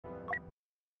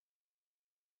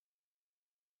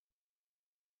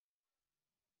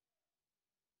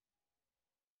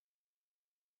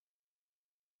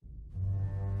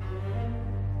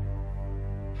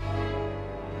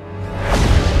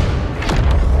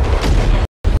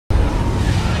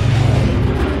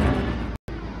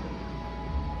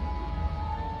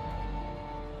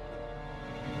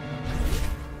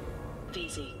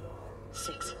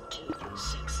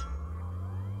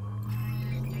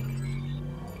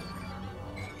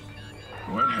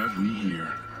What have we here?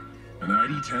 An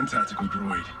ID-10 tactical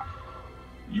droid.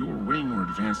 You're way more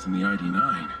advanced than the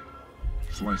ID-9.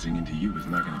 Slicing into you is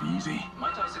not going to be easy.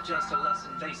 Might I suggest a less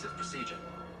invasive procedure?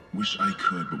 Wish I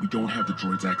could, but we don't have the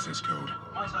droid's access code.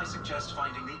 Might I suggest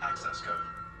finding the access code?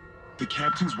 The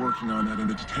captain's working on that in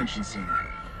the detention center.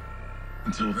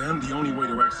 Until then, the only way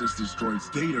to access this droid's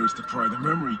data is to pry the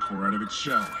memory core out of its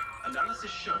shell. Analysis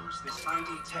shows this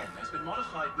ID-10 has been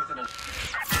modified within a...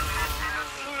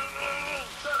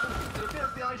 Sir, it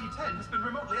appears the ID-10 has been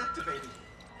remotely activated.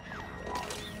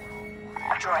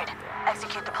 Droid,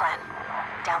 execute the plan.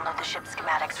 Download the ship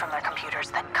schematics from their computers,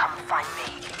 then come find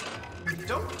me.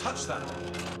 Don't touch that!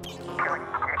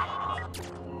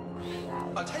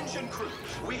 Attention crew,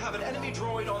 we have an enemy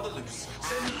droid on the loose.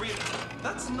 Send real...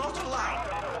 That's not allowed!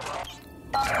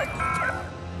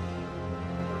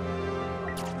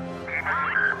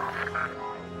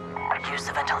 Use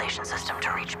the ventilation system to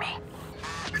reach me.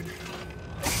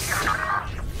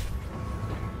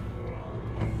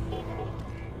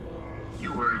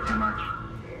 You worry too much.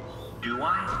 Do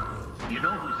I? You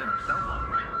know who's in our cell block,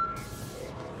 right?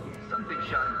 Something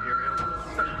shot Imperial,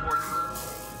 Special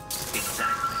Forces.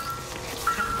 Exactly.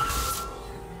 Cell block.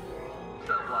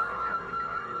 Cell block is heavily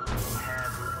guarded.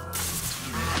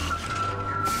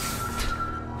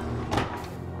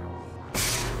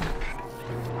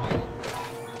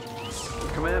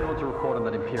 Command wants a report on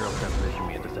that Imperial transmission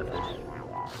we intercepted.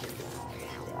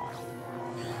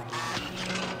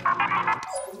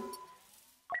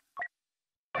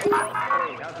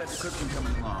 Hey, how's that decryption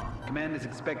coming along? Command is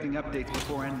expecting updates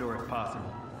before Endor if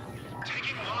possible.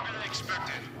 Taking longer than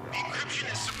expected. The encryption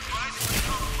is surprisingly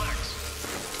complex.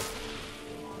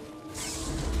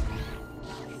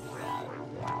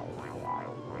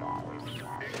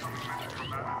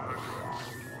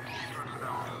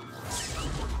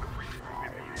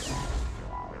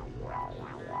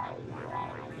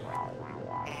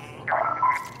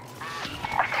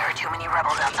 There are too many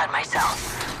rebels outside my cell.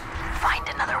 Find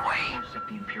another way. Intercept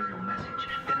the Imperial message,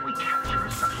 then we capture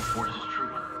a Special Forces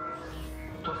trooper.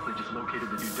 Plus, they just located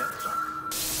the new Death Star.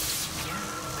 Yeah,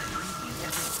 they're freezing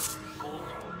everything. Gold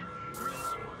sword, green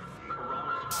sword,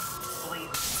 Corona sword,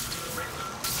 blade sword, red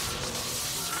sword.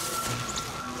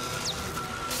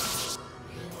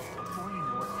 Before you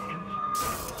know it, the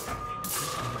Empire will be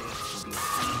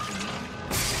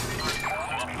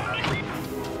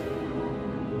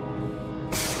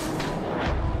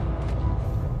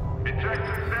Eject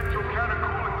central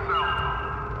catacooling cell.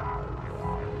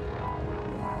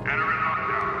 Entering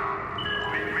lockdown.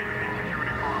 Please maintain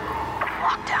security protocol.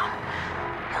 Lockdown.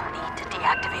 You'll need to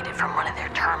deactivate it from one of their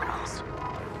terminals.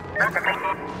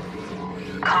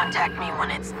 Contact me when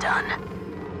it's done.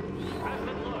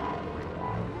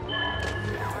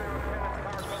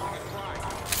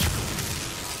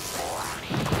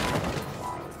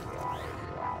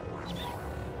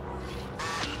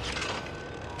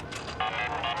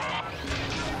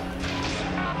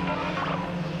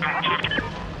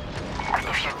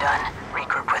 If you're done,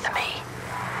 regroup with me.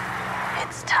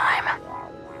 It's time.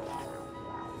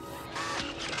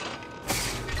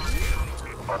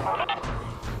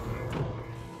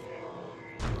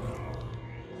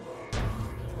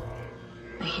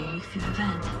 I hear you through the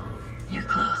vent. You're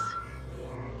close.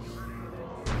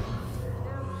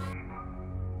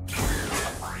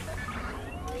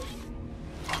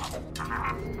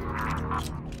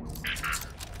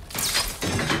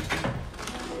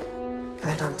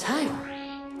 Right on time.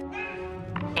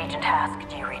 Agent Hask,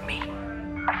 do you read me?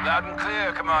 Loud and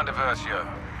clear, Commander Versio.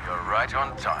 You're right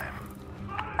on time.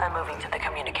 I'm moving to the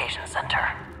communications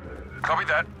center. Copy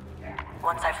that.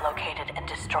 Once I've located and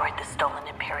destroyed the stolen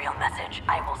Imperial message,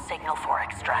 I will signal for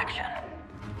extraction.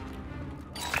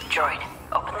 Droid,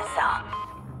 open the cell.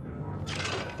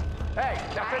 Hey,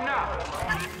 that's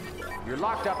enough! You're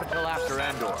locked up until after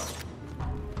Endor.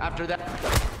 After that...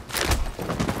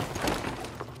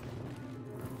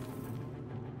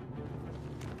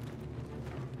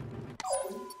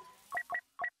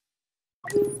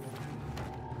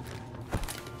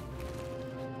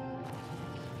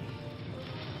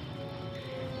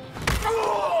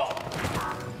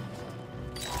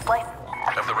 Slice.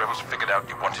 Have the rebels figured out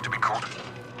you wanted to be caught?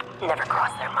 Never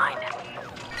crossed their mind.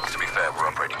 To be fair, we're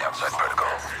operating outside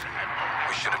protocol.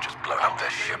 We should have just blown up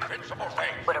their ship.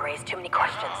 Would have raised too many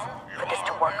questions. For this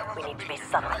to work, we need to be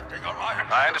subtle.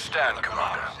 I understand,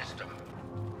 Commander.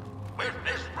 With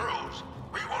this bruise,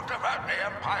 we won't divert the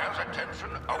Empire's attention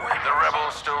away. The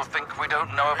rebels still think we don't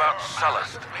know about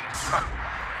Sullust.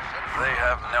 They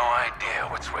have no idea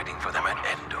what's waiting for them at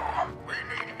Endor.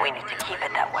 We need to keep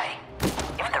it that way.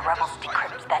 If the rebels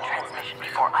decrypt that transmission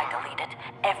before I delete it,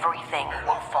 everything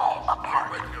will fall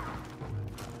apart.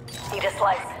 Need a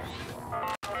slice.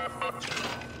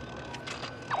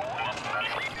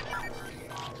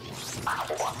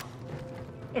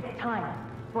 It's time.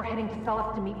 We're heading to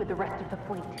Sullust to meet with the rest of the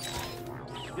fleet.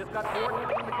 Just got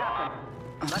coordinates from the captain.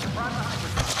 Let's prime the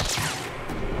hypersonic.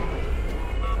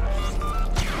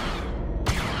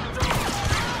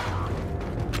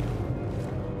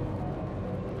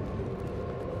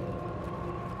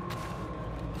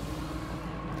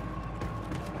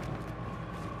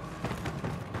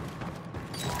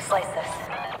 Slice this.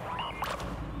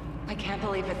 I can't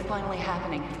believe it's finally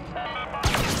happening.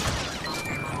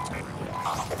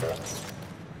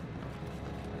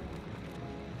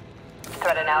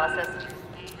 Threat analysis.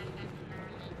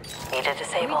 Need to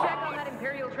disable. Check on that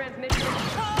Imperial transmission.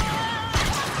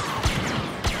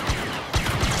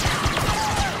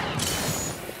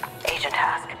 Agent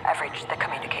Task, I've reached the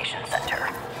communication center.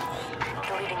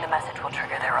 Deleting the message will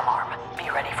trigger their alarm. Be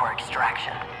ready for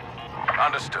extraction.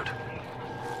 Understood.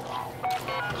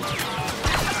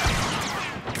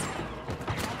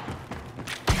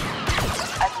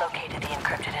 I've located the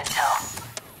encrypted intel.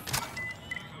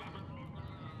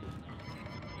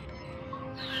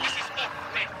 This is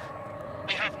Smith.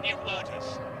 We have new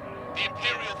orders. The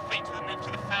Imperial fleet will move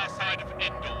to the far side of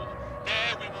Endor.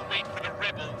 There we will wait for the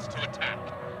rebels to attack.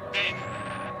 Then...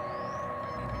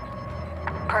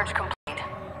 Purge complete.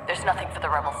 There's nothing for the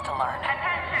rebels to learn.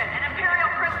 Attention! An Imperial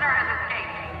prisoner has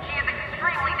escaped. She is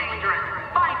extremely dangerous.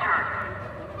 Find her!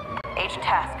 Agent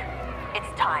Task,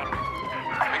 it's time.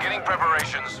 Beginning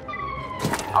preparations.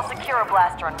 I'll secure a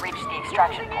blaster and reach the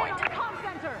extraction point.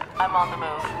 I'm on the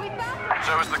move.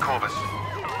 So is the Corvus.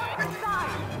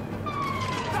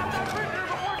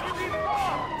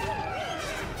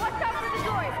 Watch out for the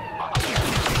droid!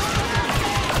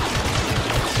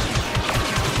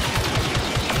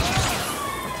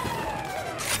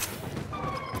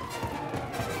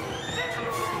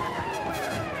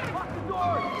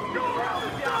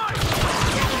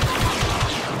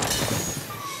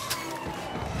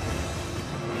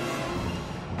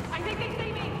 I think they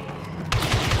see me!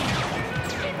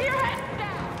 Keep your heads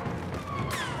down!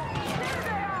 There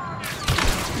they are!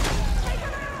 Take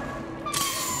them out!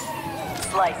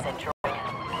 Slice it, droid.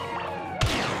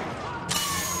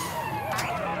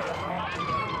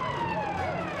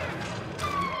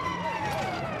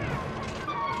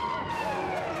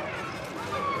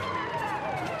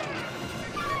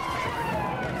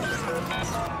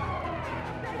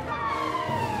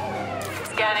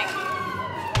 Scanning.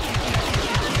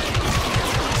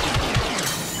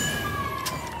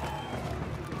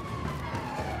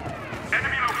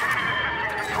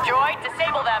 Droid,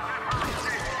 disable them.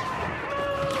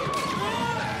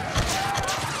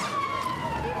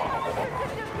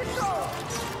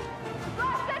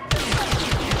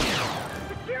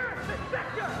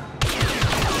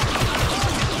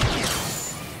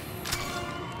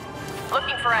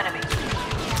 Looking for enemy.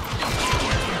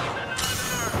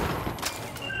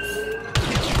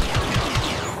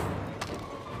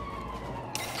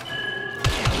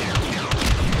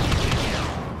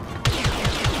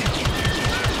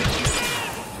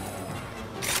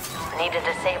 Need to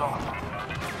disable.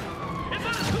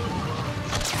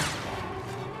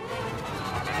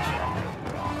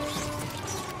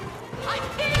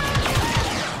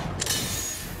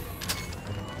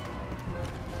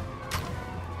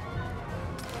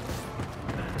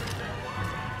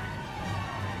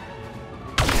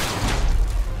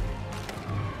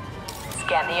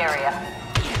 Scan the area.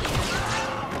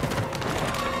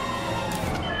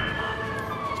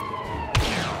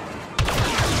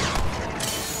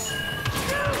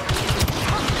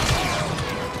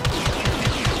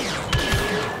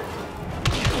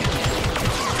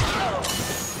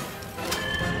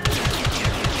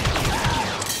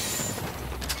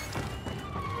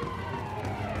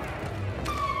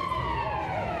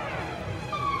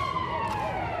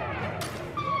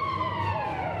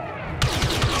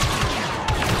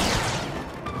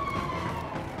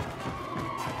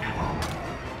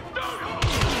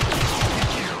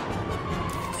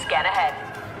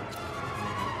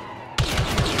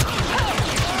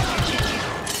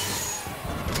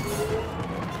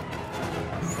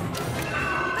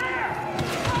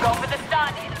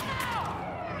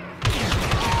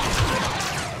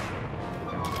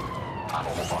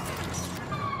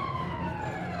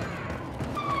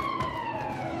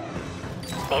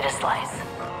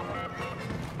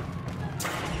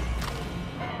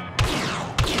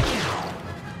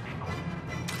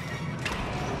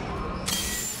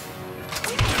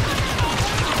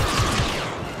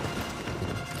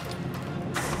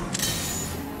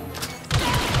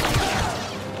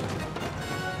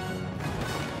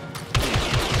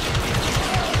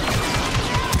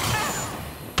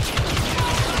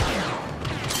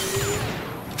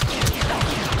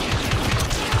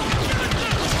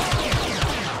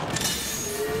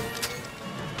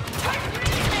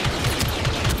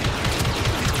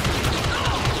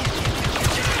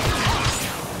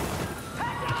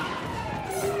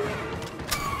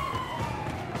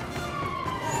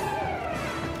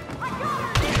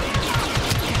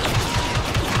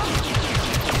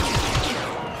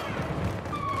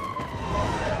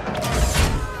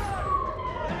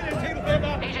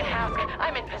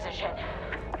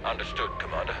 Understood,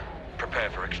 Commander. Prepare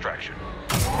for extraction.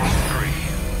 3,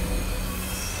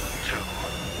 2,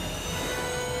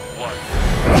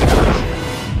 1.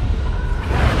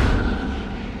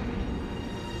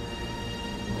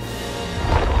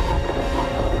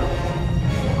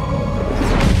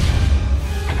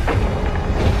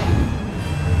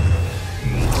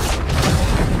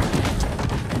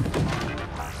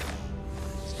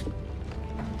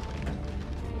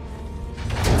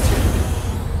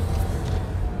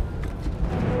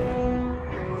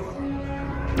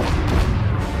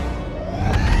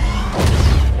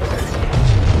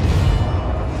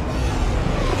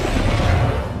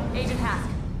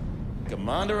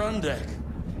 Commander on deck.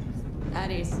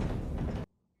 At ease.